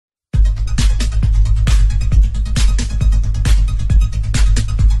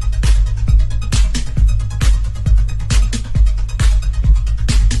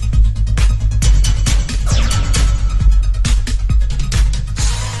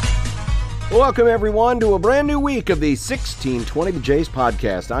Welcome, everyone, to a brand new week of the 1620 The Jays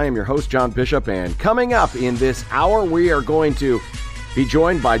podcast. I am your host, John Bishop, and coming up in this hour, we are going to be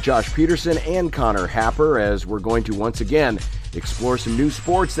joined by Josh Peterson and Connor Happer as we're going to once again explore some new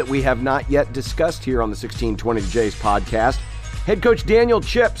sports that we have not yet discussed here on the 1620 The Jays podcast. Head coach Daniel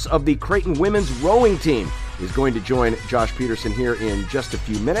Chips of the Creighton women's rowing team is going to join Josh Peterson here in just a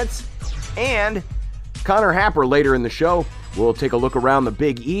few minutes. And Connor Happer later in the show will take a look around the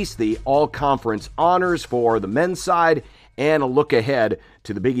Big East, the all-conference honors for the men's side, and a look ahead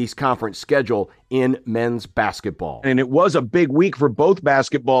to the Big East Conference schedule in men's basketball. And it was a big week for both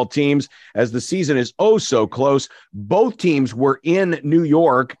basketball teams as the season is oh so close. Both teams were in New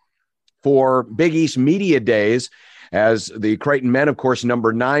York for Big East Media Days as the Creighton men, of course,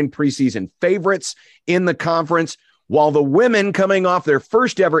 number 9 preseason favorites in the conference, while the women coming off their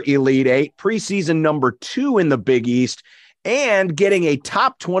first ever Elite Eight, preseason number 2 in the Big East, and getting a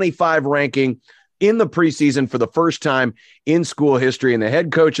top 25 ranking in the preseason for the first time in school history. And the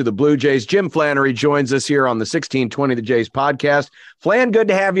head coach of the Blue Jays, Jim Flanery, joins us here on the 1620 The Jays podcast. Flan, good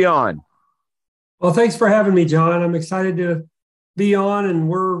to have you on. Well, thanks for having me, John. I'm excited to be on, and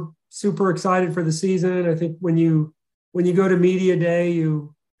we're super excited for the season. I think when you go to media day,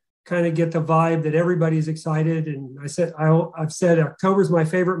 you kind of get the vibe that everybody's excited. And I've said October's my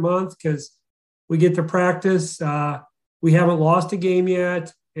favorite month because we get to practice. We haven't lost a game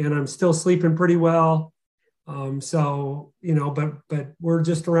yet, and I'm still sleeping pretty well. But we're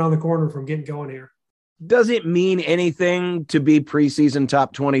just around the corner from getting going here. Does it mean anything to be preseason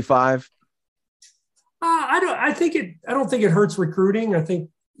top 25? I don't think it hurts recruiting. I think,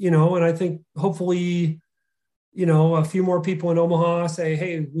 and I think hopefully, a few more people in Omaha say,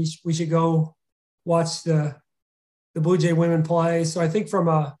 hey, we should go watch the Blue Jay women play. So I think from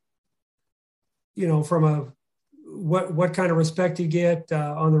what kind of respect you get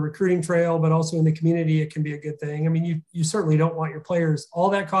on the recruiting trail, but also in the community, it can be a good thing. I mean, you certainly don't want your players all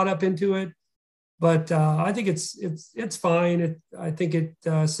that caught up into it, but I think it's fine. I think it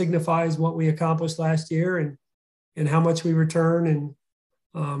signifies what we accomplished last year and how much we return.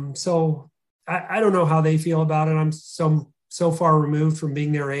 And so I don't know how they feel about it. I'm so far removed from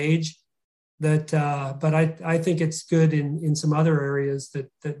being their age that, but I think it's good in some other areas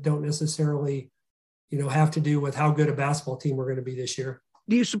that don't necessarily have to do with how good a basketball team we're going to be this year.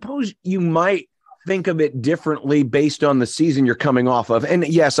 Do you suppose you might think of it differently based on the season you're coming off of? And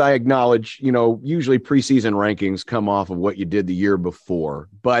yes, I acknowledge, usually preseason rankings come off of what you did the year before,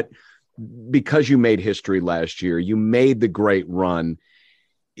 but because you made history last year, you made the great run.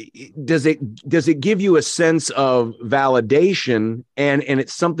 Does it give you a sense of validation and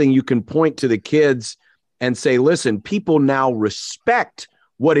it's something you can point to the kids and say, listen, people now respect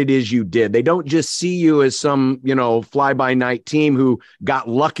what it is you did. They don't just see you as some, fly-by-night team who got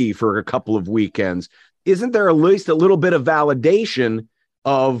lucky for a couple of weekends. Isn't there at least a little bit of validation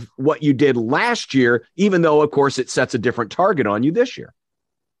of what you did last year, even though, of course, it sets a different target on you this year?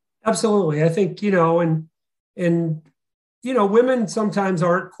 Absolutely. I think, women sometimes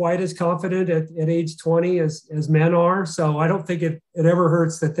aren't quite as confident at age 20 as men are. So I don't think it ever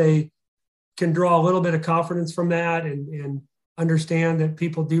hurts that they can draw a little bit of confidence from that and understand that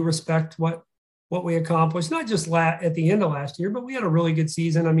people do respect what we accomplished, not just at the end of last year, but we had a really good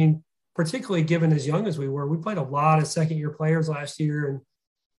season. I mean, particularly given as young as we were, we played a lot of second-year players last year.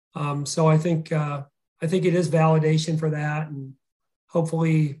 And so I think it is validation for that. And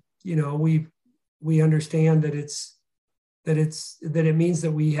hopefully, we understand that it means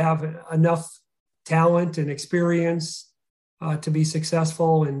that we have enough talent and experience to be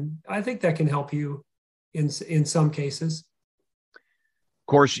successful. And I think that can help you in some cases.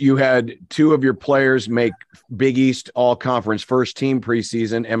 Of course, you had 2 of your players make Big East All-Conference first-team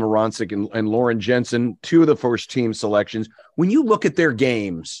preseason, Emma Ronsick and Lauren Jensen, 2 of the first-team selections. When you look at their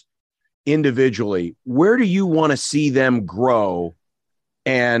games individually, where do you want to see them grow,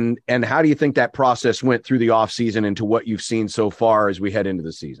 and how do you think that process went through the offseason into what you've seen so far as we head into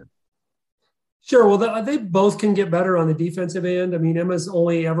the season? Sure. Well, they both can get better on the defensive end. I mean, Emma's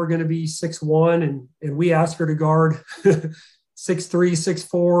only ever going to be 6'1", and we asked her to guard 6'3",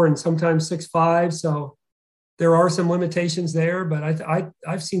 6'4", and sometimes 6'5". So there are some limitations there, but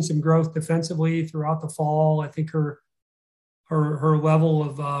I've seen some growth defensively throughout the fall. I think her level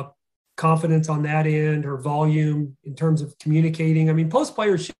of confidence on that end, her volume in terms of communicating. I mean, post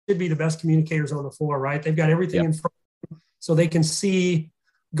players should be the best communicators on the floor, right? They've got everything in front so they can see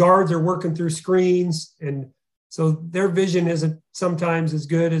guards are working through screens. And so their vision isn't sometimes as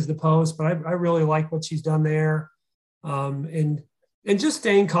good as the post, but I really like what she's done there. And just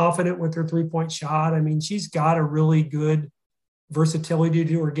staying confident with her 3-point shot. I mean, she's got a really good versatility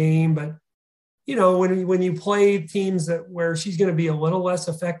to her game, but when you play teams where she's going to be a little less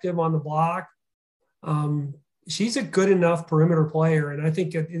effective on the block, she's a good enough perimeter player. And I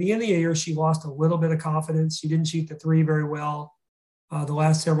think at the end of the year, she lost a little bit of confidence. She didn't shoot the three very well the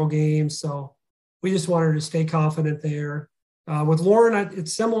last several games. So we just want her to stay confident there. With Lauren,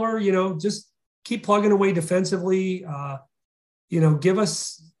 it's similar, just keep plugging away defensively. Give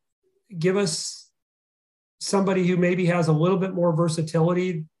us somebody who maybe has a little bit more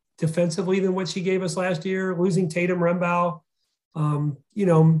versatility defensively than what she gave us last year. Losing Tatum Rembow,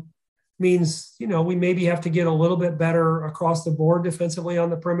 means, we maybe have to get a little bit better across the board defensively on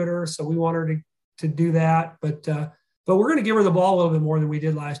the perimeter. So we want her to do that. But we're going to give her the ball a little bit more than we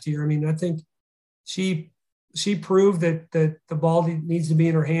did last year. I mean, I think she proved that the ball needs to be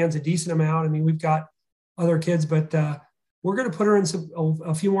in her hands a decent amount. I mean, we've got other kids, but we're going to put her in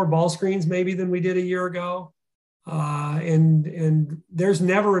a few more ball screens maybe than we did a year ago. And there's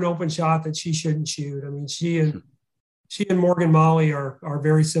never an open shot that she shouldn't shoot. I mean, she and Morgan Molly are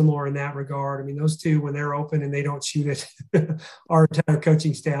very similar in that regard. I mean, those two, when they're open and they don't shoot it, our entire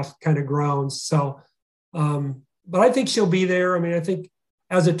coaching staff kind of groans. So, but I think she'll be there. I mean, I think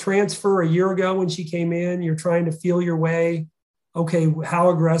as a transfer a year ago when she came in, you're trying to feel your way. Okay,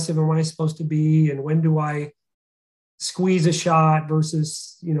 how aggressive am I supposed to be? And when do I squeeze a shot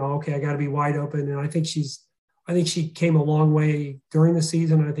versus, okay, I got to be wide open. And I think she came a long way during the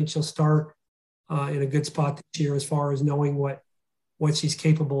season. I think she'll start in a good spot this year as far as knowing what she's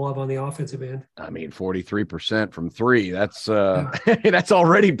capable of on the offensive end. I mean, 43% from three, that's that's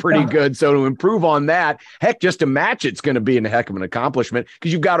already pretty good. So to improve on that, heck, just to match it's going to be a heck of an accomplishment,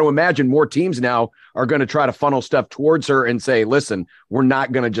 because you've got to imagine more teams now are going to try to funnel stuff towards her and say, listen, we're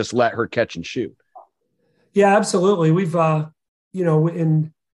not going to just let her catch and shoot. Yeah, absolutely. We've,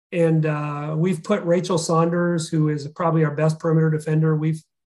 we've put Rachel Saunders, who is probably our best perimeter defender. We've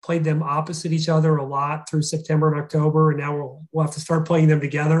played them opposite each other a lot through September and October, and now we'll have to start playing them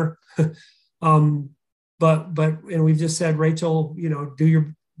together. But we've just said, Rachel, do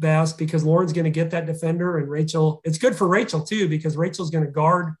your best, because Lauren's going to get that defender, and Rachel, it's good for Rachel too, because Rachel's going to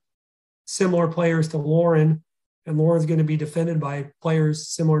guard similar players to Lauren, and Lauren's going to be defended by players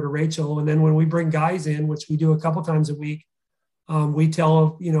similar to Rachel. And then when we bring guys in, which we do a couple times a week, we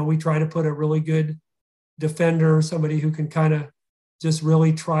try to put a really good defender, somebody who can kind of just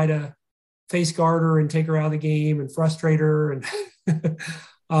really try to face guard her and take her out of the game and frustrate her.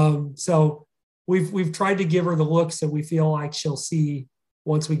 And so we've tried to give her the looks that we feel like she'll see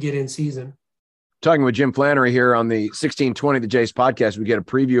once we get in season. Talking with Jim Flanery here on the 1620 The Jays podcast. We get a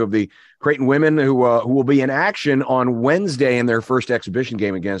preview of the Creighton women who will be in action on Wednesday in their first exhibition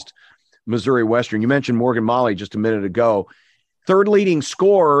game against Missouri Western. You mentioned Morgan Molly just a minute ago. Third leading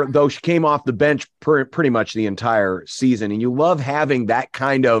scorer, though she came off the bench pretty much the entire season. And you love having that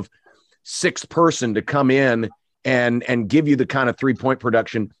kind of sixth person to come in and give you the kind of three-point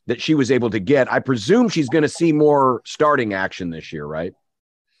production that she was able to get. I presume she's going to see more starting action this year, right?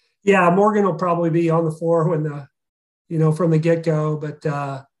 Yeah, Morgan will probably be on the floor from the get-go. But,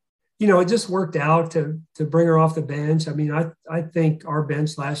 it just worked out to bring her off the bench. I mean, I think our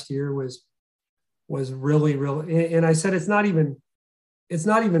bench last year was really, really, and I said it's not even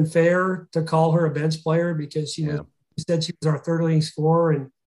fair to call her a bench player, because she said she was our third leading scorer,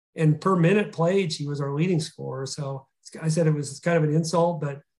 and per minute played she was our leading scorer. So I said it was kind of an insult,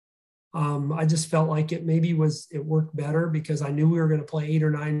 but I just felt like it worked better because I knew we were going to play 8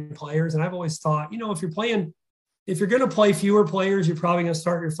 or 9 players, and I've always thought, if you're going to play fewer players, you're probably going to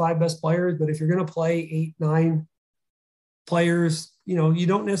start your 5 best players, but if you're going to play 8, 9 players, you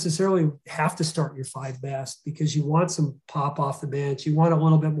don't necessarily have to start your 5 best, because you want some pop off the bench. You want a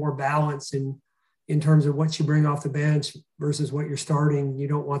little bit more balance in terms of what you bring off the bench versus what you're starting. You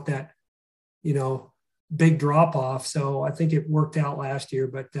don't want that, big drop off. So I think it worked out last year,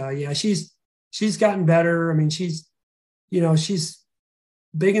 but she's gotten better. I mean, she's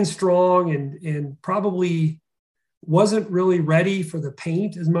big and strong, and probably wasn't really ready for the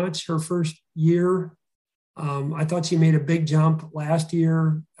paint as much her first year. I thought she made a big jump last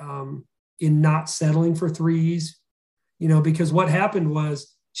year in not settling for threes, because what happened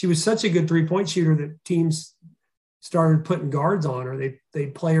was she was such a good three-point shooter that teams started putting guards on her.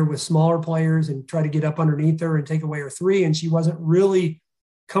 They'd play her with smaller players and try to get up underneath her and take away her three, and she wasn't really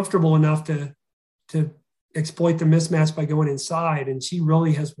comfortable enough to exploit the mismatch by going inside. And she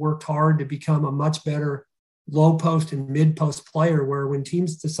really has worked hard to become a much better low post and mid post player, where when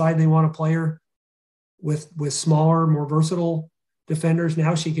teams decide they want to play her with smaller, more versatile defenders,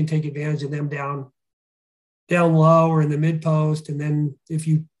 now she can take advantage of them down low or in the mid post. And then if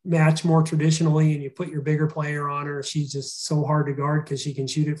you match more traditionally and you put your bigger player on her, she's just so hard to guard because she can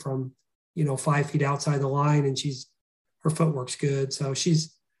shoot it from 5 feet outside the line, and her footwork's good. So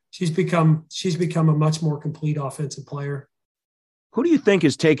she's become a much more complete offensive player. Who do you think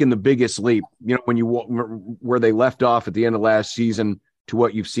has taken the biggest leap, when where they left off at the end of last season to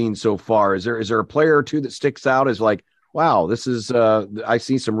what you've seen so far? Is there a player or two that sticks out as like, wow, this is I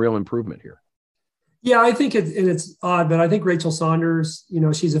see some real improvement here? Yeah, I think it's odd, but I think Rachel Saunders,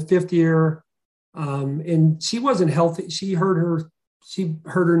 she's a fifth year, and she wasn't healthy. She hurt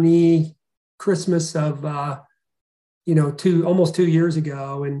her knee Christmas of almost 2 years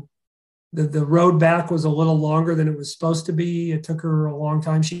ago, and the road back was a little longer than it was supposed to be. It took her a long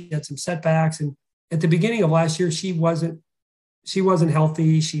time. She had some setbacks, and at the beginning of last year, she wasn't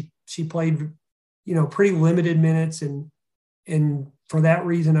healthy. She played, pretty limited minutes, and for that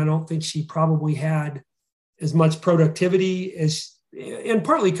reason, I don't think she probably had as much productivity and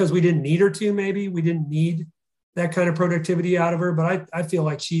partly because we didn't need her to. Maybe we didn't need that kind of productivity out of her. But I feel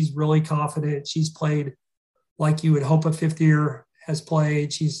like she's really confident. She's played like you would hope a fifth year has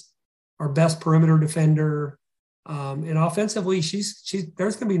played. She's our best perimeter defender. And offensively, there's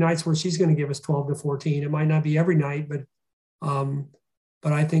going to be nights where she's going to give us 12 to 14. It might not be every night, but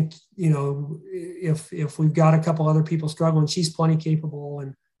I think, if we've got a couple other people struggling, she's plenty capable.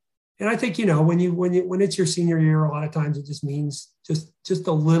 And I think, when it's your senior year, a lot of times it just means just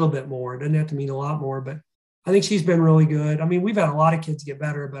a little bit more. It doesn't have to mean a lot more, but I think she's been really good. I mean, we've had a lot of kids get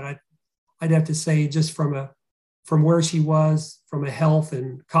better, but I'd have to say just from where she was, from a health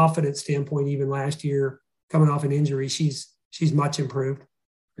and confidence standpoint, even last year, coming off an injury, she's much improved.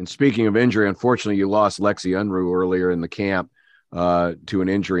 And speaking of injury, unfortunately, you lost Lexi Unruh earlier in the camp to an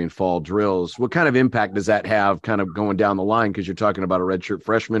injury in fall drills. What kind of impact does that have kind of going down the line? Because you're talking about a redshirt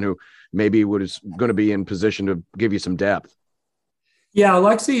freshman who maybe was going to be in position to give you some depth. Yeah,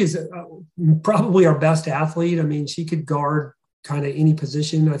 Lexi is probably our best athlete. I mean, she could guard kind of any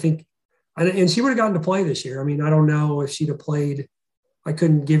position, I think. And she would have gotten to play this year. I mean, I don't know if she'd have played. I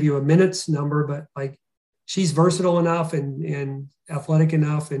couldn't give you a minutes number, but like she's versatile enough and athletic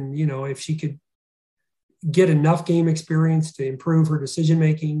enough. And, if she could get enough game experience to improve her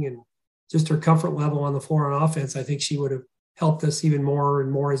decision-making and just her comfort level on the floor on offense, I think she would have helped us even more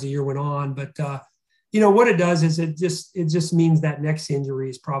and more as the year went on. But, what it does is it just means that next injury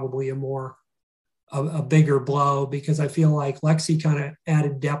is probably a bigger blow, because I feel like Lexi kind of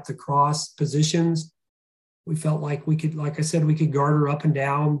added depth across positions. We felt like we could, like I said, we could guard her up and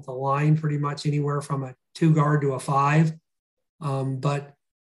down the line pretty much anywhere from a 2 guard to a 5. And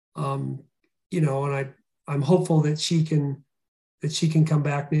I'm hopeful that she can come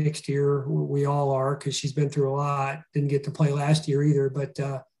back next year. We all are, because she's been through a lot. Didn't get to play last year either, but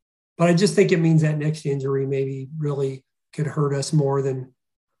I just think it means that next injury maybe really could hurt us more than.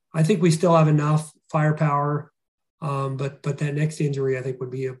 I think we still have enough firepower, but that next injury I think would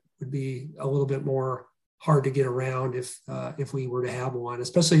be a little bit more hard to get around if we were to have one,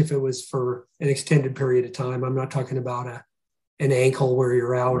 especially if it was for an extended period of time. I'm not talking about an ankle where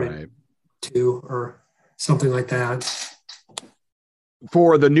you're out right. at 2 or something like that.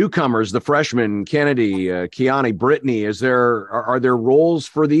 For the newcomers, the freshmen, Kennedy, Kiani, Brittany, are there roles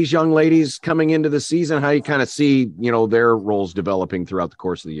for these young ladies coming into the season? How do you kind of see, their roles developing throughout the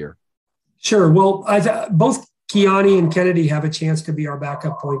course of the year? Sure. Well, both Kiani and Kennedy have a chance to be our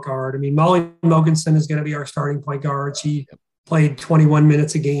backup point guard. I mean, Molly Mogensen is going to be our starting point guard. She played 21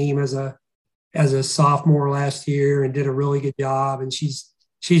 minutes a game as a sophomore last year and did a really good job. And she's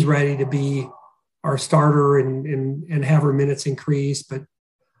ready to be our starter and have her minutes increase. But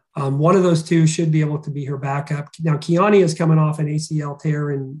one of those two should be able to be her backup. Now, Kiani is coming off an ACL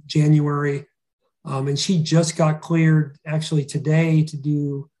tear in January, and she just got cleared actually today to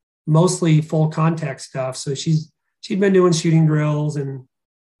do mostly full contact stuff. So she'd been doing shooting drills and,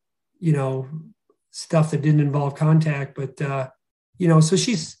 stuff that didn't involve contact. But, so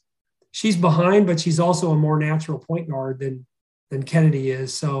she's behind, but she's also a more natural point guard than Kennedy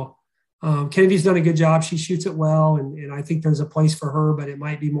is. So Kennedy's done a good job. She shoots it well, and I think there's a place for her, but it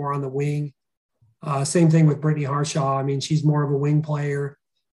might be more on the wing. Same thing with Brittany Harshaw. I mean, she's more of a wing player.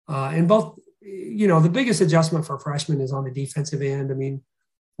 And both, the biggest adjustment for freshmen is on the defensive end. I mean,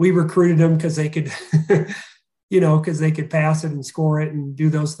 we recruited them because they could, because they could pass it and score it and do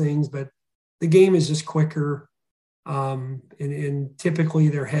those things. But the game is just quicker, and typically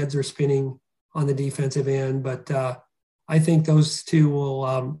their heads are spinning on the defensive end. But I think those two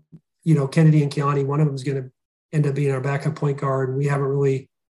will, Kennedy and Kiani, one of them is going to end up being our backup point guard. And we haven't really,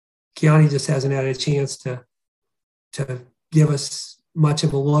 Kiani just hasn't had a chance to give us much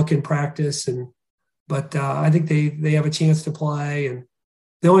of a look in practice. But I think they have a chance to play. And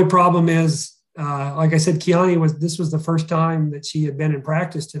the only problem is like I said, this was the first time that she had been in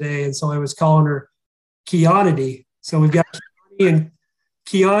practice today. And so I was calling her Keonity. So we've got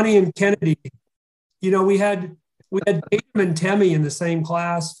Keani and Kennedy. We had Tatum and Temmie in the same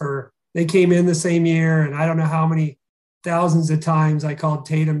class they came in the same year. And I don't know how many thousands of times I called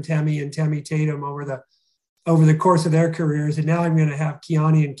Tatum Temmie and Temmie Tatum over the course of their careers. And now I'm going to have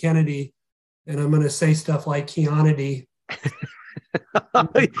Keani and Kennedy, and I'm going to say stuff like Keonity. You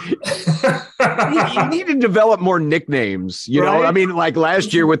need to develop more nicknames, right? I mean, like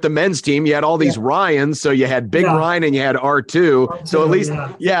last year with the men's team, you had all these Ryans. So you had Big Ryan and you had R2. So at least,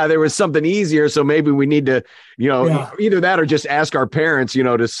 there was something easier. So maybe we need to, either that or just ask our parents,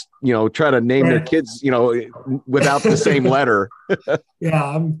 to, try to name their kids, without the same letter.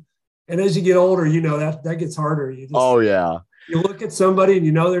 And as you get older, that gets harder. You look at somebody and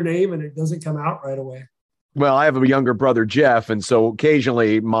you know their name and it doesn't come out right away. Well, I have a younger brother, Jeff, and so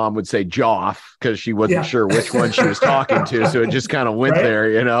occasionally Mom would say Joff because she wasn't sure which one she was talking to, so it just kind of went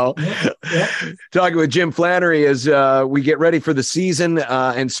there, Talking with Jim Flanery as we get ready for the season,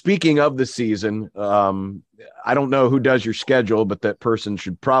 and speaking of the season, I don't know who does your schedule, but that person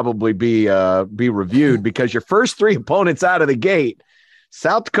should probably be reviewed because your first three opponents out of the gate,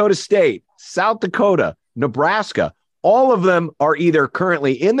 South Dakota State, South Dakota, Nebraska, all of them are either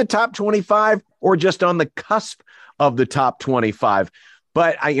currently in the top 25 or just on the cusp of the top 25.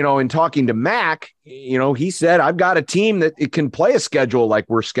 But in talking to Mac, he said, I've got a team that it can play a schedule like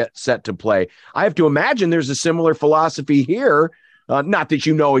we're set to play. I have to imagine there's a similar philosophy here. Not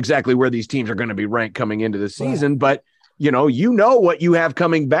that exactly where these teams are going to be ranked coming into the season, but what you have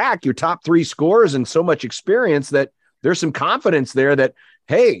coming back, your top three scorers and so much experience that there's some confidence there that,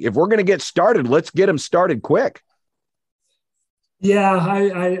 hey, if we're going to get started, let's get them started quick.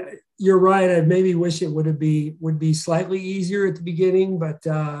 Yeah, you're right. I maybe wish it would be slightly easier at the beginning, but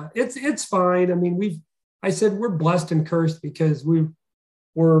it's fine. I mean, I said we're blessed and cursed because we're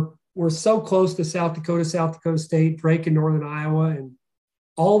so close to South Dakota State, Drake, and Northern Iowa, and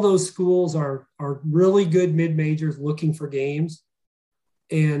all those schools are really good mid-majors looking for games,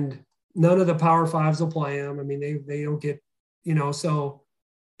 and none of the Power Fives will play them. I mean, they don't get so,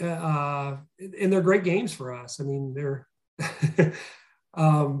 and they're great games for us. I mean, they're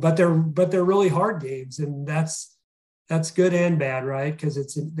but they're really hard games, and that's good and bad, right? Because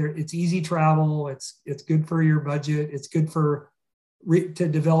it's easy travel, it's good for your budget, it's good to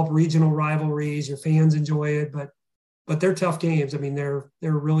develop regional rivalries. Your fans enjoy it, but they're tough games. I mean, they're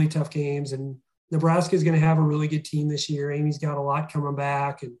really tough games, and Nebraska is going to have a really good team this year. Amy's got a lot coming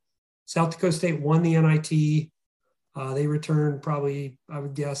back, and South Dakota State won the NIT. They returned probably, I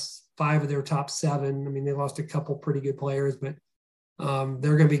would guess, 5 of their top 7. I mean, they lost a couple pretty good players, but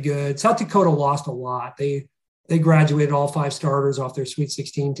they're going to be good. South Dakota lost a lot. They graduated all 5 starters off their Sweet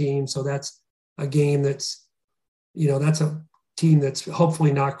 16 team. So that's a game that's a team that's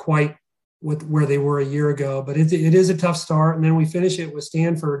hopefully not quite with where they were a year ago, but it is a tough start. And then we finish it with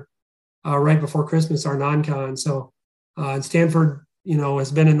Stanford right before Christmas, our non-con. So and Stanford,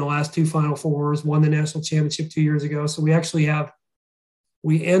 has been in the last 2 Final Fours, won the national championship 2 years ago. So we actually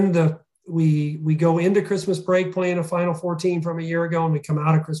we go into Christmas break playing a Final Four team from a year ago, and we come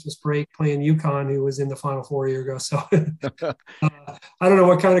out of Christmas break playing UConn, who was in the Final Four a year ago. So I don't know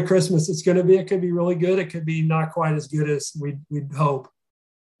what kind of Christmas it's going to be. It could be really good. It could be not quite as good as we'd hope.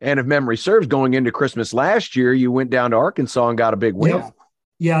 And if memory serves, going into Christmas last year, you went down to Arkansas and got a big win. Yep.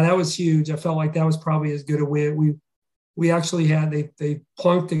 Yeah, that was huge. I felt like that was probably as good a win. We actually had, they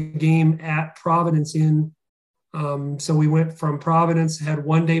plunked the game at Providence in. So we went from Providence, had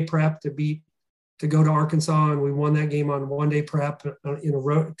 1 day prep to go to Arkansas, and we won that game on 1 day prep in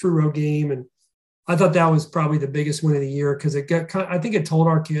a true road game. And I thought that was probably the biggest win of the year because I think it told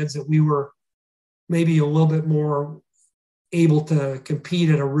our kids that we were maybe a little bit more able to compete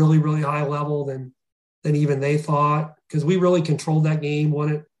at a really, really high level than even they thought, because we really controlled that game, won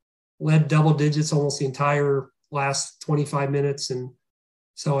it, led double digits almost the entire last 25 minutes. And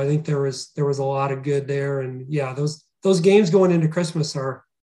so I think there was a lot of good there. And yeah, those games going into Christmas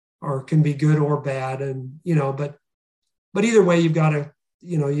can be good or bad. And, but either way, you've got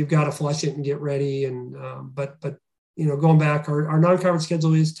to flush it and get ready. And, but going back, our non-conference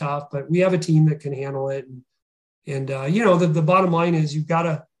schedule is tough, but we have a team that can handle it. And the bottom line is you've got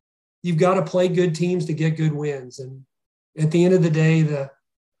to play good teams to get good wins. And at the end of the day,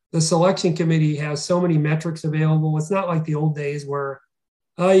 the selection committee has so many metrics available. It's not like the old days where,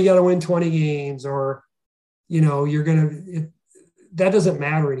 you got to win 20 games or, that doesn't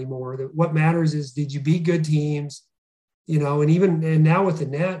matter anymore. What matters is, did you beat good teams? And now with the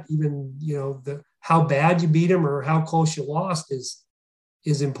net, even, how bad you beat them or how close you lost is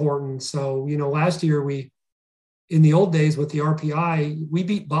is important. So, last year in the old days with the RPI, we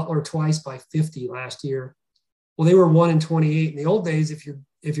beat Butler twice by 50 last year. Well, they were 1-28 in the old days. If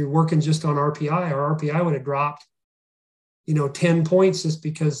you're working just on RPI, our RPI would have dropped, 10 points just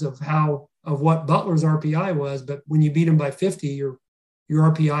because of what Butler's RPI was. But when you beat them by 50, your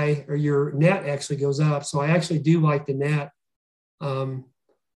RPI or your net actually goes up. So I actually do like the net,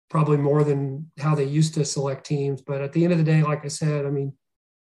 probably more than how they used to select teams. But at the end of the day, like I said,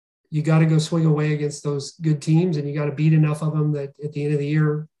 you got to go swing away against those good teams, and you got to beat enough of them that at the end of the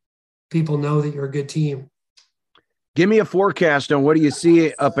year, people know that you're a good team. Give me a forecast on what do you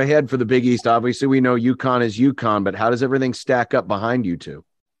see up ahead for the Big East. Obviously, we know UConn is UConn, but how does everything stack up behind you two?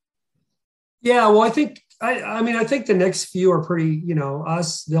 Yeah, well, I think the next few are pretty,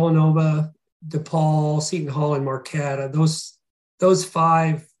 us, Villanova, DePaul, Seton Hall, and Marquette. Those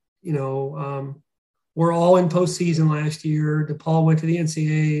five, were all in postseason last year. DePaul went to the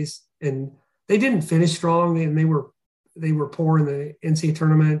NCAAs, and they didn't finish strong, and they were poor in the NCAA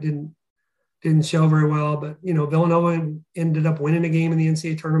tournament. Didn't show very well, but Villanova ended up winning a game in the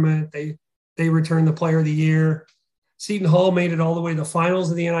NCAA tournament. They returned the Player of the Year. Seton Hall made it all the way to the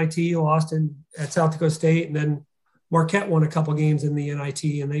finals of the NIT, lost at South Dakota State, and then Marquette won a couple games in the NIT,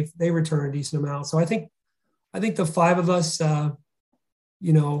 and they returned a decent amount. So I think the five of us, and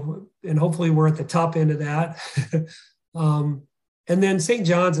hopefully we're at the top end of that. And then St.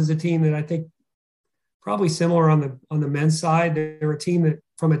 John's is a team that I think probably similar on the men's side. They're a team that,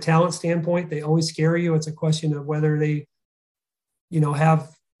 from a talent standpoint, they always scare you. It's a question of whether they,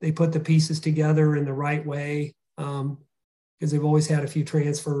 they put the pieces together in the right way, because they've always had a few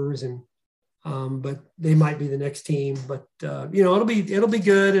transfers, and but they might be the next team. But it'll be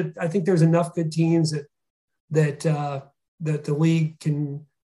good. I think there's enough good teams that the league can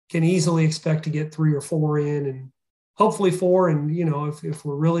easily expect to get 3 or 4 in, and hopefully 4. And if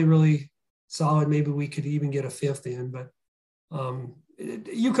we're really, really solid, maybe we could even get a 5th in. But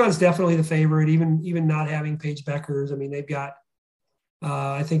UConn's definitely the favorite, even not having Paige Beckers. They've got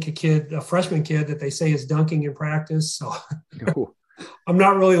I think a freshman kid that they say is dunking in practice. So I'm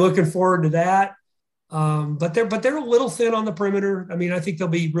not really looking forward to that. But they're a little thin on the perimeter. I think they'll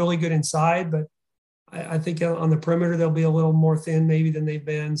be really good inside, but I think on the perimeter they'll be a little more thin maybe than they've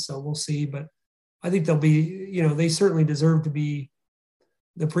been. So we'll see. But I think they'll be, they certainly deserve to be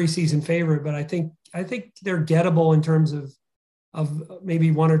the preseason favorite. But I think they're gettable in terms of maybe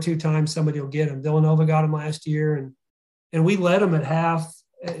 1 or 2 times somebody will get them. Villanova got them last year, and we led them at half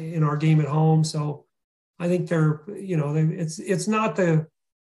in our game at home. So I think they're, it's not and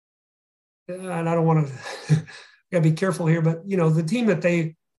I don't want to, gotta be careful here, but the team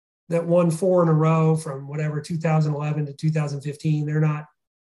that won 4 in a row from 2011 to 2015, they're not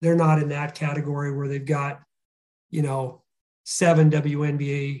in that category where they've got, 7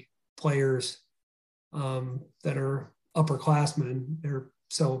 WNBA players that are upperclassmen.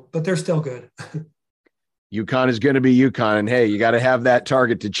 But they're still good. UConn is going to be UConn, and hey, you got to have that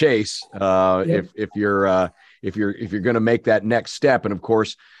target to chase if you're going to make that next step. And of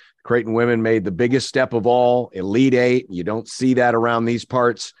course, Creighton women made the biggest step of all, Elite Eight. You don't see that around these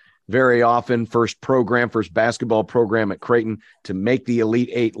parts very often. First basketball program at Creighton to make the Elite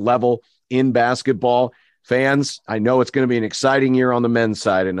Eight level in basketball. Fans, I know it's going to be an exciting year on the men's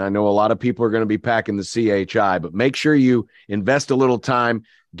side, and I know a lot of people are going to be packing the CHI, but make sure you invest a little time,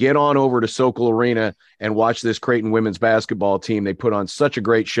 get on over to Sokol Arena and watch this Creighton women's basketball team. They put on such a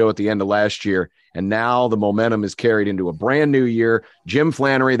great show at the end of last year, and now the momentum is carried into a brand new year. Jim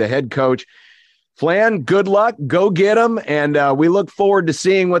Flanery, the head coach. Flan, good luck. Go get them, and we look forward to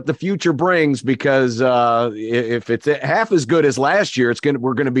seeing what the future brings, because if it's half as good as last year,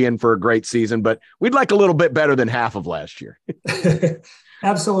 we're going to be in for a great season, but we'd like a little bit better than half of last year.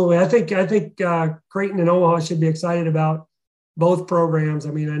 Absolutely. I think Creighton and Omaha should be excited about both programs.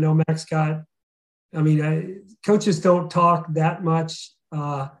 I know Max Scott. Coaches don't talk that much.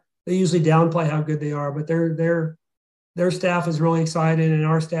 They usually downplay how good they are, but their staff is really excited, and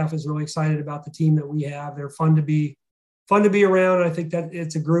our staff is really excited about the team that we have. They're fun to be around. And I think that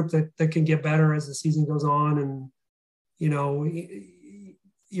it's a group that can get better as the season goes on. And,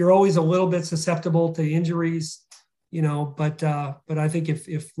 you're always a little bit susceptible to injuries, but I think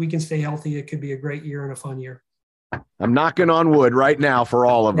if we can stay healthy, it could be a great year and a fun year. I'm knocking on wood right now for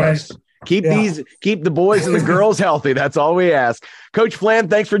all of us. Keep the boys and the girls healthy. That's all we ask. Coach Flan,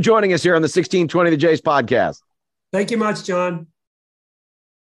 thanks for joining us here on the 1620 The Jays podcast. Thank you much, John.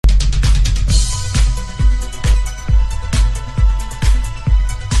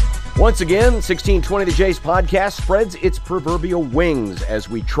 Once again, 1620 The Jays podcast spreads its proverbial wings as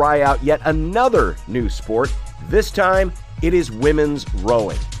we try out yet another new sport, this time It is women's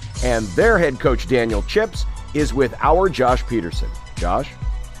rowing. And their head coach, Daniel Chips, is with our Josh Peterson. Josh?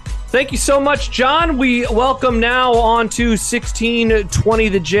 Thank you so much, John. We welcome now on to 1620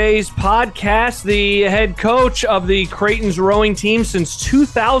 The Jays podcast, the head coach of the Creighton's rowing team since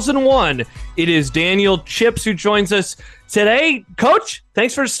 2001. It is Daniel Chips who joins us today. Coach,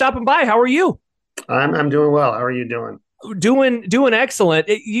 thanks for stopping by. How are you? I'm doing well. How are you doing? Doing excellent.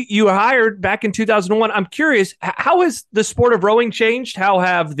 You were hired back in 2001. I'm curious, how has the sport of rowing changed? How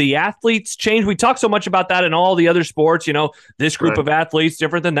have the athletes changed? We talk so much about that in all the other sports, this group of athletes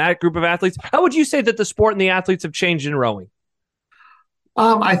different than that group of athletes. How would you say that the sport and the athletes have changed in rowing?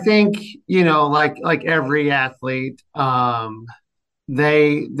 I think, like every athlete,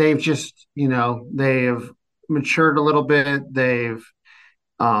 they've just, they've matured a little bit. They've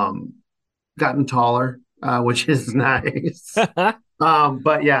gotten taller. Which is nice.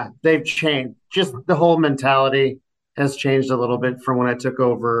 But yeah, they've changed. Just the whole mentality has changed a little bit from when I took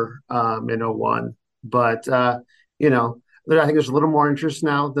over in '01. But, I think there's a little more interest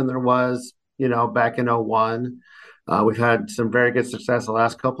now than there was, back in '01. We've had some very good success the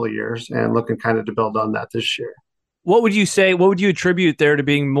last couple of years and looking kind of to build on that this year. What would you say? What would you attribute there to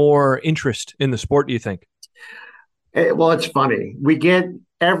being more interest in the sport, do you think? Well, it's funny.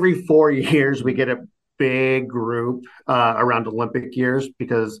 Every 4 years, we get a big group around Olympic years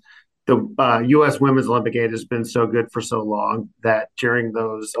because the U.S. Women's Olympic Aid has been so good for so long that during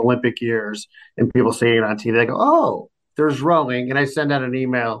those Olympic years and people seeing it on TV, they go, oh, there's rowing. And I send out an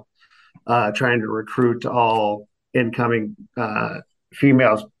email trying to recruit all incoming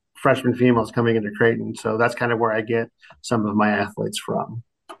freshman females coming into Creighton. So that's kind of where I get some of my athletes from.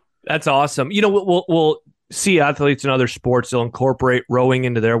 That's awesome. We'll see athletes in other sports. They'll incorporate rowing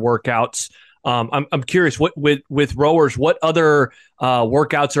into their workouts. I'm curious, what with rowers, what other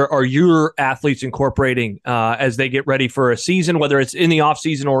workouts are your athletes incorporating as they get ready for a season, whether it's in the off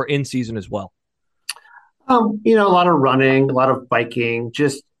season or in season as well? A lot of running, a lot of biking,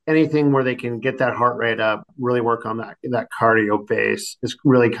 just anything where they can get that heart rate up, really work on that cardio base is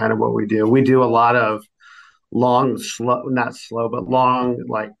really kind of what we do. We do a lot of long,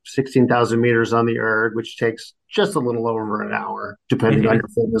 like 16,000 meters on the erg, which takes just a little over an hour, depending on your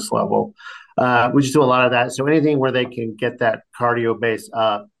fitness level. We just do a lot of that. So anything where they can get that cardio base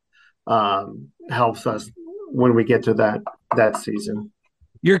up helps us when we get to that season.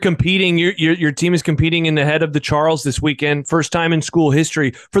 You're competing. Your team is competing in the head of the Charles this weekend. First time in school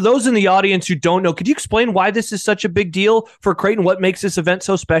history. For those in the audience who don't know, could you explain why this is such a big deal for Creighton? What makes this event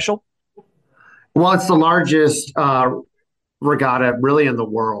so special? Well, it's the largest regatta really in the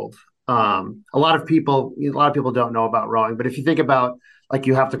world. A lot of people don't know about rowing, but if you think about, like,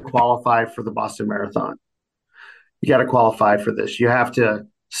 you have to qualify for the Boston Marathon. You got to qualify for this. You have to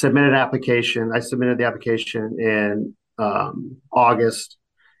submit an application. I submitted the application in August.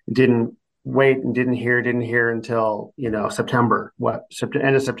 Didn't wait and didn't hear until September.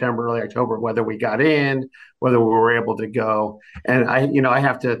 End of September, early October, whether we got in, whether we were able to go. And I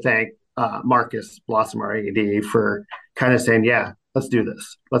have to thank Marcus Blossom, our AD, for kind of saying, yeah, let's do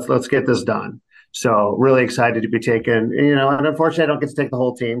this. Let's get this done. So really excited to be taking, and unfortunately I don't get to take the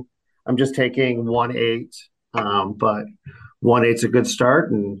whole team. I'm just taking 1/8, but 1/8's a good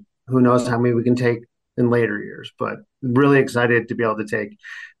start, and who knows how many we can take in later years. But really excited to be able to take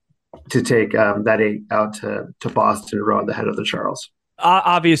that 8 out to Boston to row at the head of the Charles.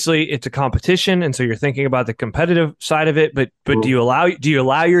 Obviously, it's a competition, and so you're thinking about the competitive side of it. But do you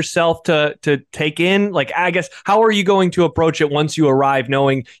allow yourself to take in? Like, I guess, how are you going to approach it once you arrive,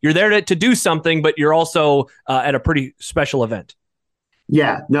 knowing you're there to do something, but you're also at a pretty special event?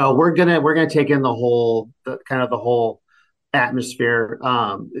 Yeah, no, we're gonna take in the whole atmosphere.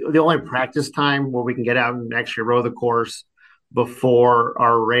 The only practice time where we can get out and actually row the course before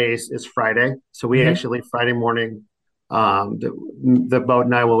our race is Friday. So we actually leave Friday morning. The boat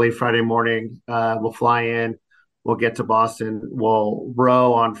and I will leave Friday morning. We'll fly in. We'll get to Boston. We'll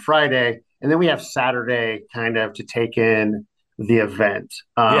row on Friday, and then we have Saturday kind of to take in the event.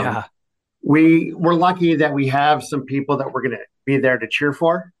 We're lucky that we have some people that we're going to be there to cheer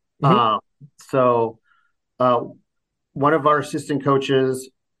for. So one of our assistant coaches,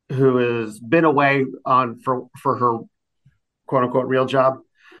 who has been away for her quote unquote real job,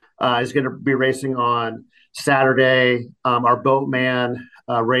 is going to be racing on Saturday. Our boatman,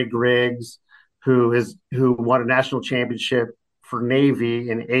 Ray Griggs, who won a national championship for Navy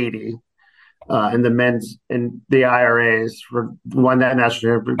in '80, in the men's in the IRAs, won that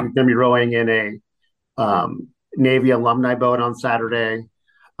national championship. We're going to be rowing in a Navy alumni boat on Saturday.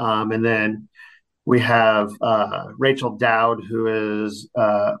 And then we have Rachel Dowd, who is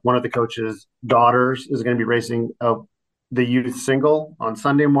one of the coach's daughters, is going to be racing the youth single on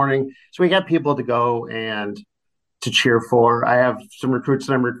Sunday morning. So we got people to go and to cheer for. I have some recruits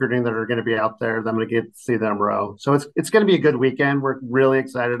that I'm recruiting that are going to be out there that I'm going to get to see them row. So it's going to be a good weekend. We're really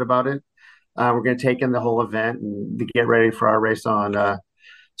excited about it. We're going to take in the whole event and to get ready for our race on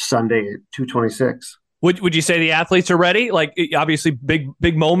Sunday at 2:26. Would you say the athletes are ready? Like, obviously,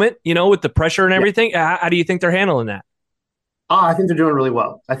 big moment, with the pressure and everything. Yeah. How do you think they're handling that? I think they're doing really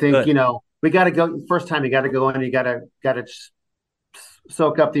well. I think, we got to go first time. You got to go in, you got to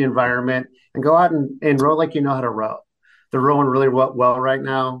soak up the environment and go out and row like you know how to row. They're rowing really well right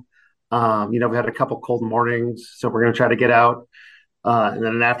now. We had a couple cold mornings, so we're going to try to get out and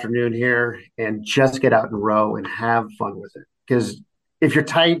then an afternoon here and just get out and row and have fun with it. Because if you're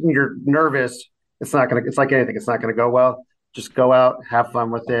tight and you're nervous, it's like anything. It's not going to go well. Just go out, have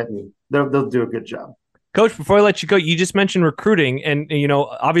fun with it, and they'll do a good job. Coach, before I let you go, you just mentioned recruiting, and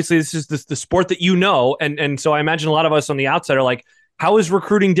obviously this is the sport that and so I imagine a lot of us on the outside are like, how is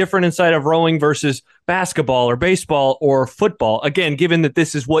recruiting different inside of rowing versus basketball or baseball or football? Again, given that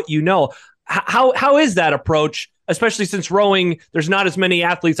this is what you know, how is that approach, especially since rowing, there's not as many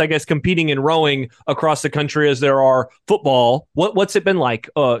athletes, I guess, competing in rowing across the country as there are football. What's it been like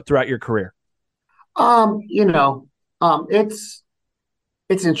throughout your career? It's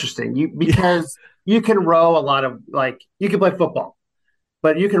interesting because you can row a lot of you can play football,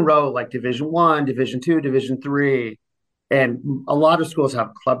 but you can row like Division I, Division II, Division III, and a lot of schools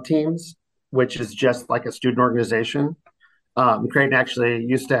have club teams, which is just like a student organization. Creighton actually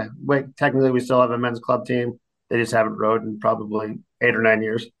used to. Technically, we still have a men's club team. They just haven't rowed in probably 8 or 9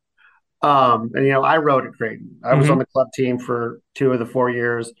 years. And I rowed at Creighton. I was on the club team for 2 of the 4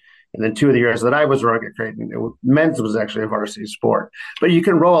 years. And then 2 of the years that I was rowing at Creighton, men's was actually a varsity sport. But you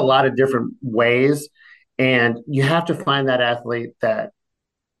can row a lot of different ways, and you have to find that athlete that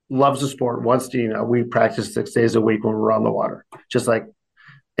loves the sport, wants to, we practice 6 days a week when we're on the water. Just like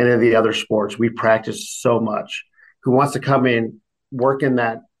any of the other sports, we practice so much. Who wants to come in, work in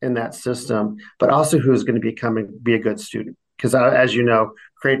that system, but also who's going to be a good student. Because as you know,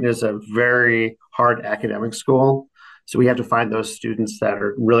 Creighton is a very hard academic school. So we have to find those students that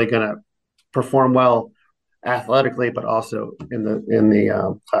are really going to perform well athletically, but also in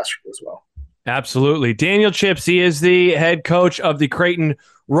the classroom as well. Absolutely. Daniel Chips, he is the head coach of the Creighton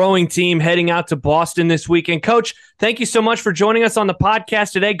rowing team heading out to Boston this weekend. Coach, thank you so much for joining us on the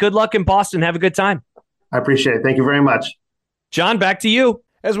podcast today. Good luck in Boston. Have a good time. I appreciate it. Thank you very much. John, back to you.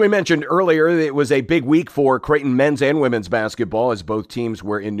 As we mentioned earlier, it was a big week for Creighton men's and women's basketball as both teams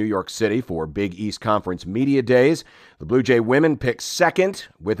were in New York City for Big East Conference Media Days. The Blue Jay women picked second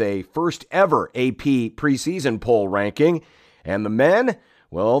with a first ever AP preseason poll ranking. And the men,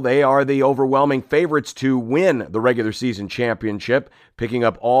 well, they are the overwhelming favorites to win the regular season championship, picking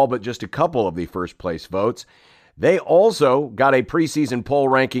up all but just a couple of the first place votes. They also got a preseason poll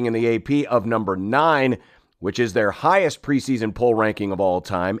ranking in the AP of number 9, which is their highest preseason poll ranking of all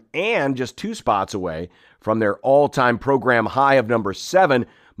time, and just 2 spots away from their all-time program high of number 7,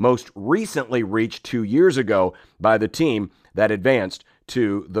 most recently reached 2 years ago by the team that advanced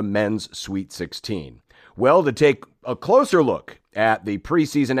to the men's Sweet 16. Well, to take a closer look at the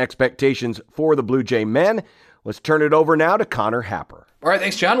preseason expectations for the Blue Jay men, let's turn it over now to Connor Happer. All right,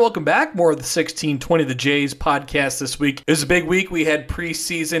 thanks, John. Welcome back. More of the 1620 The Jays podcast this week. It was a big week. We had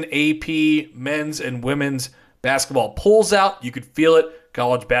preseason AP men's and women's basketball polls out. You could feel it.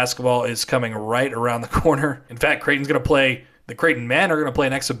 College basketball is coming right around the corner. In fact, the Creighton men are going to play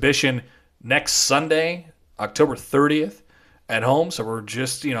an exhibition next Sunday, October 30th at home. So we're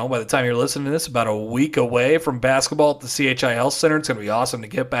just, by the time you're listening to this, about a week away from basketball at the CHI Health Center. It's going to be awesome to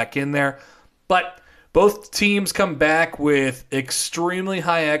get back in there. But both teams come back with extremely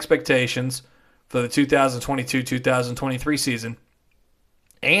high expectations for the 2022-2023 season,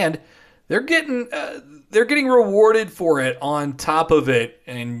 and they're getting rewarded for it on top of it.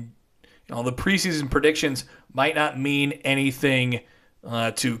 And the preseason predictions might not mean anything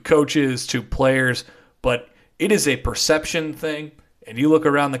to coaches, to players, but it is a perception thing. And you look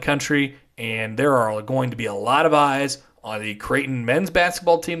around the country, and there are going to be a lot of eyes on the Creighton men's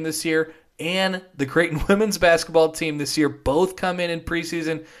basketball team this year and the Creighton women's basketball team this year. Both come in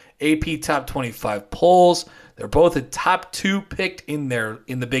preseason AP top 25 polls. They're both a top 2 picked in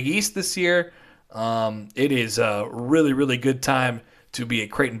the Big East this year. It is a really, really good time to be a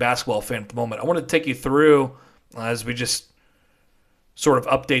Creighton basketball fan at the moment. I wanted to take you through, as we just sort of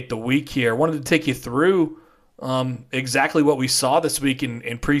update the week here, I wanted to take you through exactly what we saw this week in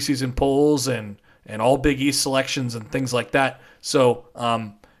preseason polls and all Big East selections and things like that. So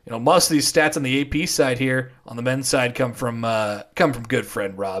most of these stats on the AP side here, on the men's side, come from good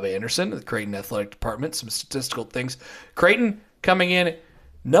friend Rob Anderson of the Creighton Athletic Department. Some statistical things. Creighton coming in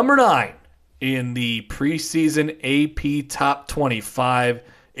number 9 in the preseason AP Top 25.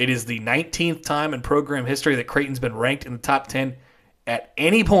 It is the 19th time in program history that Creighton's been ranked in the top 10 at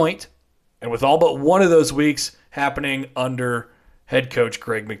any point, and with all but one of those weeks happening under head coach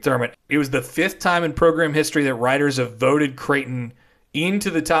Greg McDermott. It was the 5th time in program history that writers have voted Creighton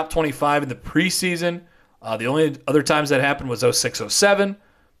into the top 25 in the preseason. The only other times that happened was 06-07,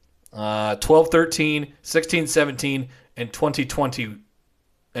 12-13, 16-17, and 2020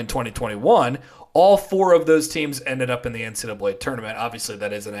 and 2021. All 4 of those teams ended up in the NCAA tournament. Obviously,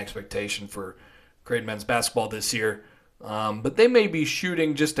 that is an expectation for Creighton men's basketball this year. But they may be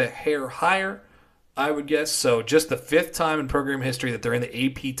shooting just a hair higher, I would guess. So just the 5th time in program history that they're in the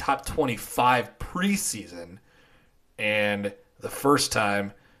AP Top 25 preseason, and the 1st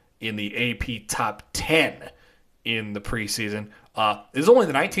time in the AP Top 10 in the preseason. This is only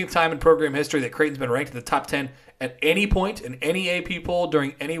the 19th time in program history that Creighton's been ranked in the top 10 at any point in any AP poll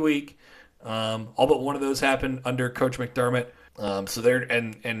during any week. All but one of those happened under Coach McDermott. So they're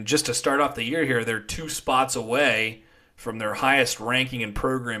and just to start off the year here, they're 2 spots away from their highest ranking in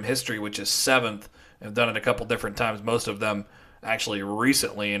program history, which is 7th. They've done it a couple different times, most of them actually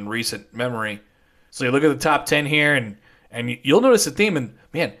recently in recent memory. So you look at the top 10 here, and you'll notice a theme. And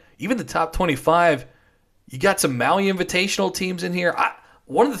man, even the top 25, you got some Maui Invitational teams in here.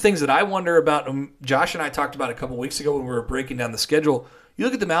 One of the things that I wonder about, Josh and I talked about a couple weeks ago when we were breaking down the schedule. You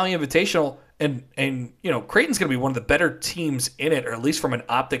look at the Maui Invitational, and Creighton's going to be one of the better teams in it, or at least from an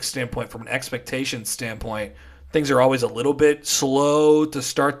optics standpoint, from an expectation standpoint. Things are always a little bit slow to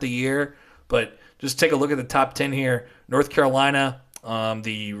start the year, but just take a look at the top 10 here. North Carolina,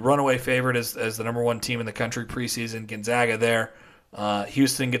 the runaway favorite as the number 1 team in the country preseason. Gonzaga there.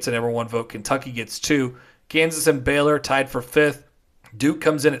 Houston gets a number 1 vote. Kentucky gets 2. Kansas and Baylor tied for 5th. Duke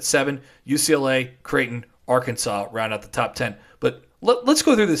comes in at 7. UCLA, Creighton, Arkansas round out the top 10. But let's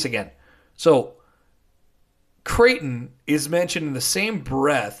go through this again. So Creighton is mentioned in the same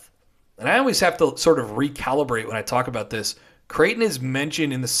breath, and I always have to sort of recalibrate when I talk about this. Creighton is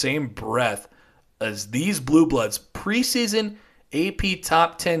mentioned in the same breath as these Blue Bloods preseason AP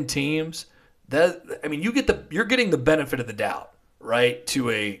top 10 teams. You're getting the benefit of the doubt, right? To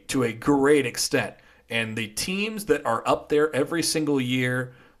a great extent. And the teams that are up there every single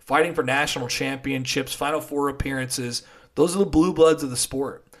year, fighting for national championships, Final Four appearances, those are the Blue Bloods of the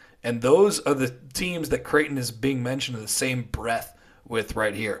sport. And those are the teams that Creighton is being mentioned in the same breath with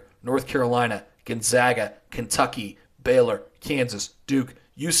right here. North Carolina, Gonzaga, Kentucky, Baylor, Kansas, Duke,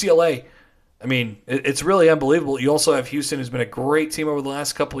 UCLA. I mean, it's really unbelievable. You also have Houston, who's been a great team over the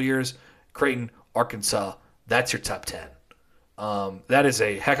last couple of years. Creighton, Arkansas. That's your top 10. That is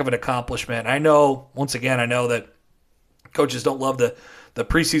a heck of an accomplishment. I know that coaches don't love the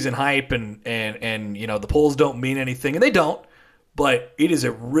preseason hype and the polls don't mean anything, and they don't. But it is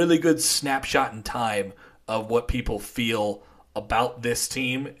a really good snapshot in time of what people feel about this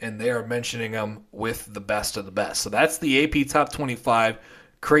team, and they are mentioning them with the best of the best. So that's the AP Top 25.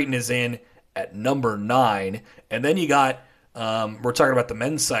 Creighton is in at number 9. And then you got, we're talking about the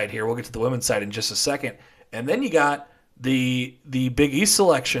men's side here. We'll get to the women's side in just a second. And then you got the Big East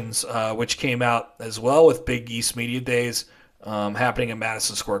selections, which came out as well with Big East Media Days happening at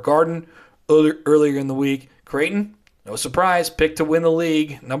Madison Square Garden earlier in the week. Creighton, no surprise, picked to win the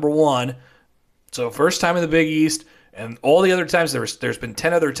league, number 1. So first time in the Big East. And all the other times, there's been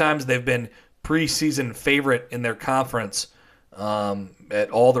 10 other times they've been preseason favorite in their conference. At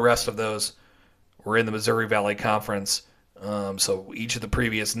all the rest of those were in the Missouri Valley Conference. So each of the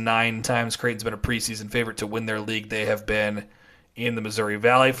previous 9 times Creighton's been a preseason favorite to win their league, they have been in the Missouri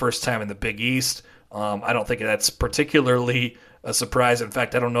Valley. First time in the Big East. I don't think that's particularly a surprise. In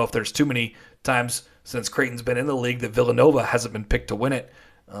fact, I don't know if there's too many times since Creighton's been in the league that Villanova hasn't been picked to win it.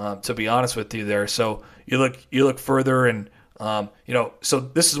 To be honest with you there. So you look further and, so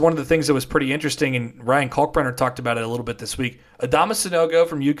this is one of the things that was pretty interesting, and Ryan Kalkbrenner talked about it a little bit this week. Adama Sanogo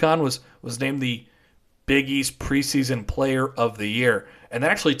from UConn was named the Big East preseason player of the year, and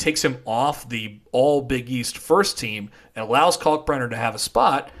that actually takes him off the all Big East first team and allows Kalkbrenner to have a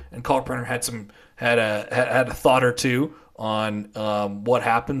spot, and Kalkbrenner had a thought or two on what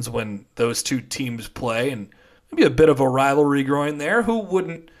happens when those two teams play, and maybe a bit of a rivalry growing there. Who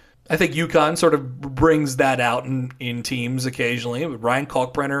wouldn't? I think UConn sort of brings that out in teams occasionally. But Ryan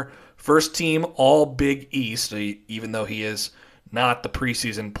Kalkbrenner, first team all Big East, even though he is not the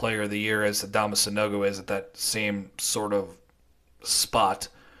preseason player of the year as Adama Sanogo is at that same sort of spot,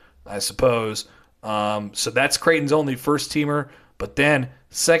 I suppose. So that's Creighton's only first teamer. But then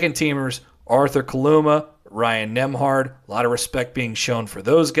Second teamers, Arthur Kaluma, Ryan Nemhard. A lot of respect being shown for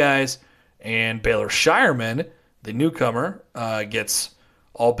those guys. And Baylor Shireman, the newcomer, gets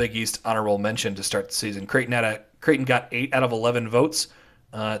all Big East honorable mention to start the season. Creighton got 8 out of 11 votes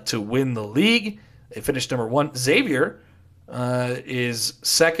to win the league. They finished number 1. Xavier is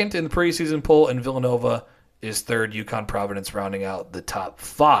second in the preseason poll, and Villanova is third. UConn Providence rounding out the top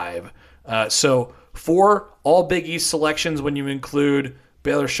 5. So 4 all Big East selections when you include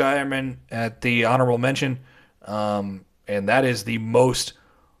Baylor Shireman at the honorable mention, and that is the most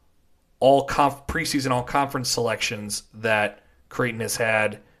preseason all-conference selections that Creighton has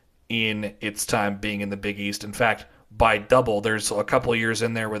had in its time being in the Big East. In fact, by double. There's a couple of years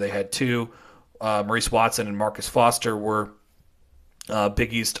in there where they had 2. Maurice Watson and Marcus Foster were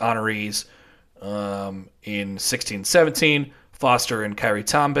Big East honorees in 16-17. Foster and Kyrie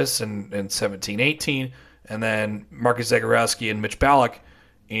Thomas in 17-18. And then Marcus Zagorowski and Mitch Ballack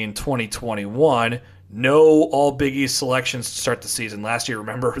in 2021. No all Big East selections to start the season. Last year,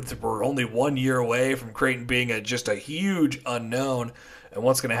 remember, we're only 1 year away from Creighton being just a huge unknown. And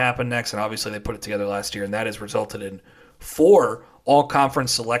what's going to happen next? And obviously they put it together last year, and that has resulted in 4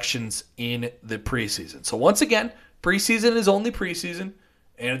 all-conference selections in the preseason. So once again, preseason is only preseason,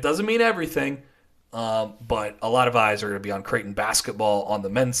 and it doesn't mean everything, but a lot of eyes are going to be on Creighton basketball on the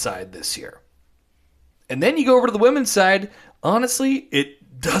men's side this year. And then you go over to the women's side. Honestly, it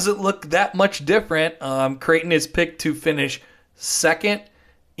doesn't look that much different. Creighton is picked to finish second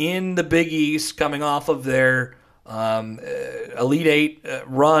in the Big East, coming off of their Elite Eight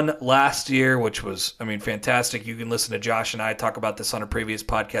run last year, which was, fantastic. You can listen to Josh and I talk about this on a previous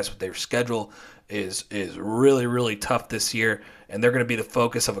podcast, but their schedule is really, really tough this year, and they're going to be the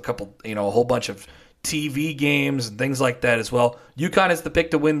focus of a whole bunch of TV games and things like that as well. UConn is the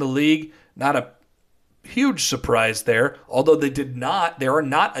pick to win the league. Not a huge surprise there, although they are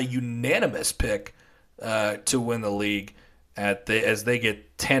not a unanimous pick to win the league as they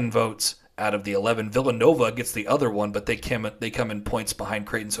get 10 votes out of the 11. Villanova gets the other one, but they come in points behind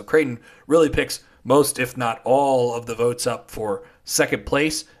Creighton. So Creighton really picks most, if not all, of the votes up for second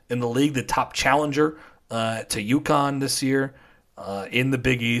place in the league, the top challenger to UConn this year in the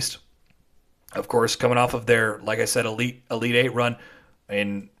Big East. Of course, coming off of their, like I said, Elite Eight run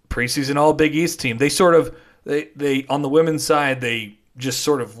and preseason All Big East team, they on the women's side, they just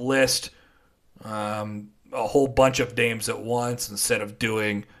sort of list a whole bunch of names at once instead of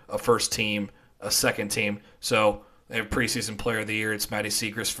doing a first team, a second team. So they have preseason player of the year. It's Maddie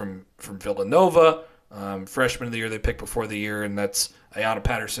Siegrist from Villanova. Freshman of the year they picked before the year, and that's Ayanna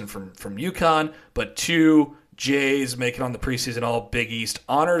Patterson from UConn. But 2 Jays make it on the preseason All Big East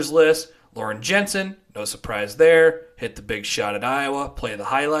honors list. Lauren Jensen, no surprise there, hit the big shot at Iowa, play the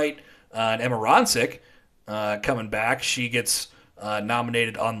highlight. And Emma Ronsick coming back, she gets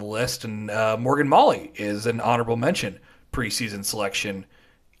nominated on the list. And Morgan Molly is an honorable mention preseason selection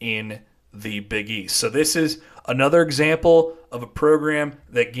in the Big East. So this is another example of a program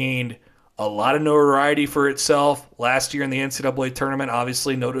that gained a lot of notoriety for itself last year in the NCAA tournament,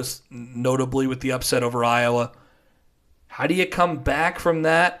 obviously notably with the upset over Iowa. How do you come back from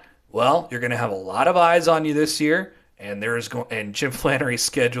that? Well, you're going to have a lot of eyes on you this year, and Jim Flanery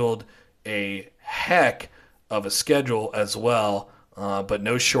scheduled a heck of a schedule as well, but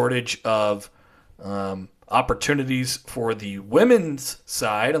no shortage of opportunities for the women's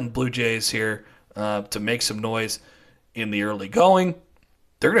side on the Blue Jays here to make some noise in the early going.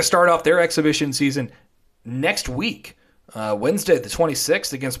 They're going to start off their exhibition season next week, Wednesday the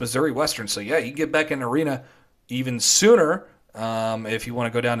 26th against Missouri Western. So, yeah, you can get back in the arena even sooner if you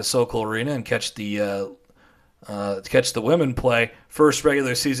want to go down to Sokol Arena and catch the women play. First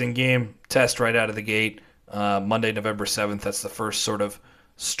regular season game test right out of the gate, Monday, November 7th. That's the first sort of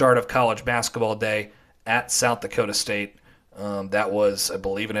start of college basketball day at South Dakota State. That was, I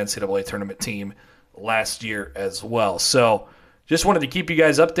believe, an NCAA tournament team last year as well. So just wanted to keep you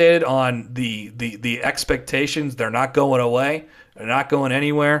guys updated on the expectations. They're not going away. They're not going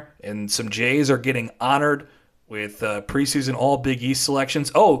anywhere. And some Jays are getting honored with preseason All Big East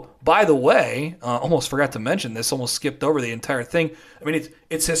selections. Oh, by the way, almost forgot to mention this, almost skipped over the entire thing.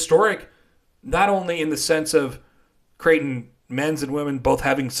 It's historic, not only in the sense of Creighton men's and women both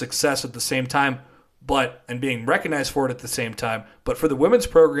having success at the same time, and being recognized for it at the same time, but for the women's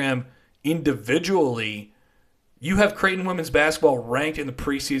program individually, you have Creighton women's basketball ranked in the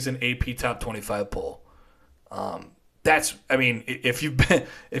preseason AP Top 25 poll. If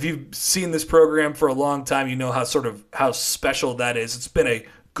you've seen this program for a long time, you know how special that is. It's been a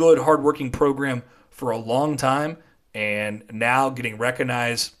good, hardworking program for a long time, and now getting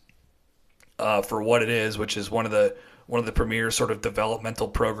recognized for what it is, which is one of the one of the premier sort of developmental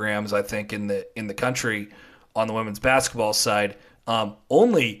programs, I think, in the country on the women's basketball side.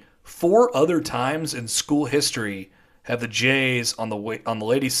 Only 4 other times in school history have the Jays on the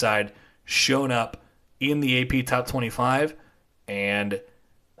ladies' side shown up in the AP Top 25, and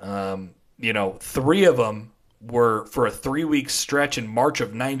 3 of them were for a 3-week stretch in March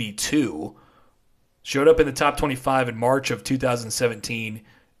of '92. Showed up in the top 25 in March of 2017,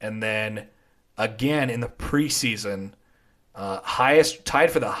 and then again in the preseason,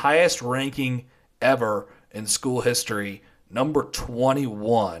 tied for the highest ranking ever in school history, number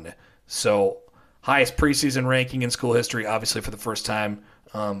 21. So highest preseason ranking in school history, obviously for the first time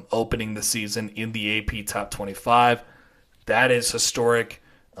opening the season in the AP Top 25. That is historic,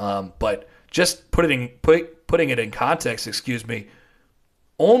 but just putting it in context,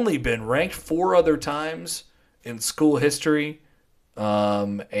 only been ranked 4 other times in school history,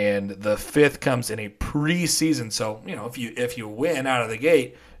 and the 5th comes in a preseason. So, if you win out of the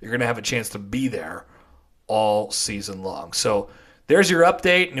gate, you're going to have a chance to be there all season long. So there's your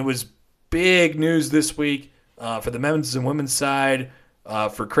update, and it was big news this week for the men's and women's side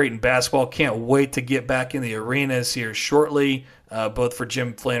for Creighton basketball. Can't wait to get back in the arenas here shortly, both for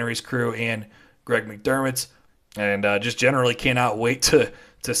Jim Flanery's crew and Greg McDermott's, and just generally cannot wait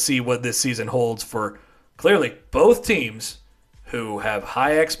to see what this season holds for clearly both teams who have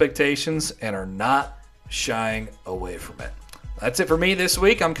high expectations and are not shying away from it. That's it for me this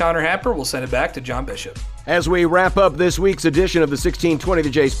week. I'm Connor Happer. We'll send it back to John Bishop. As we wrap up this week's edition of the 1620 The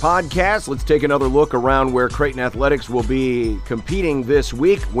Jays podcast, let's take another look around where Creighton Athletics will be competing this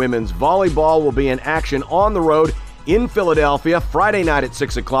week. Women's volleyball will be in action on the road in Philadelphia Friday night at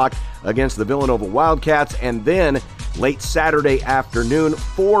 6 o'clock against the Villanova Wildcats, and then late Saturday afternoon,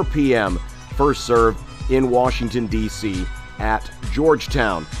 4 p.m., first serve in Washington, D.C. at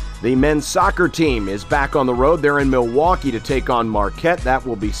Georgetown. The men's soccer team is back on the road. They're in Milwaukee to take on Marquette. That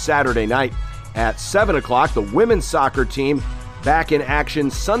will be Saturday night at 7 o'clock. The women's soccer team back in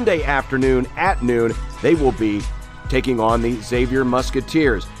action Sunday afternoon at noon. They will be taking on the Xavier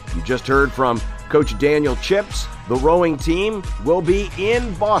Musketeers. You just heard from Coach Daniel Chips. The rowing team will be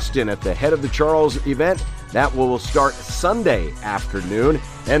in Boston at the Head of the Charles event. That will start Sunday afternoon.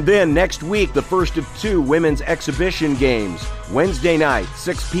 And then next week, the first of 2 women's exhibition games. Wednesday night,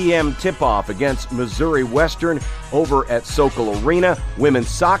 6 p.m. tip-off against Missouri Western over at Sokol Arena. Women's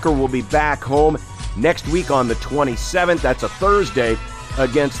soccer will be back home next week on the 27th. That's a Thursday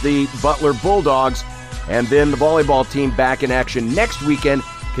against the Butler Bulldogs. And then the volleyball team back in action next weekend,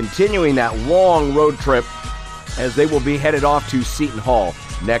 continuing that long road trip as they will be headed off to Seton Hall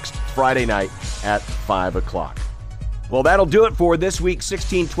next Friday night at 5 o'clock. Well, that'll do it for this week's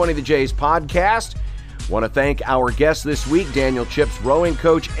 1620 The Jays podcast. Want to thank our guest this week, Daniel Chips, rowing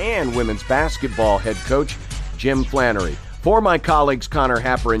coach and women's basketball head coach, Jim Flanery. For my colleagues, Connor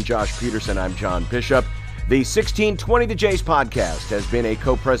Happer and Josh Peterson, I'm John Bishop. The 1620 The Jays podcast has been a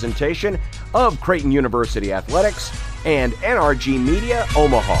co-presentation of Creighton University Athletics and NRG Media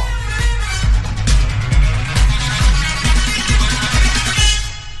Omaha.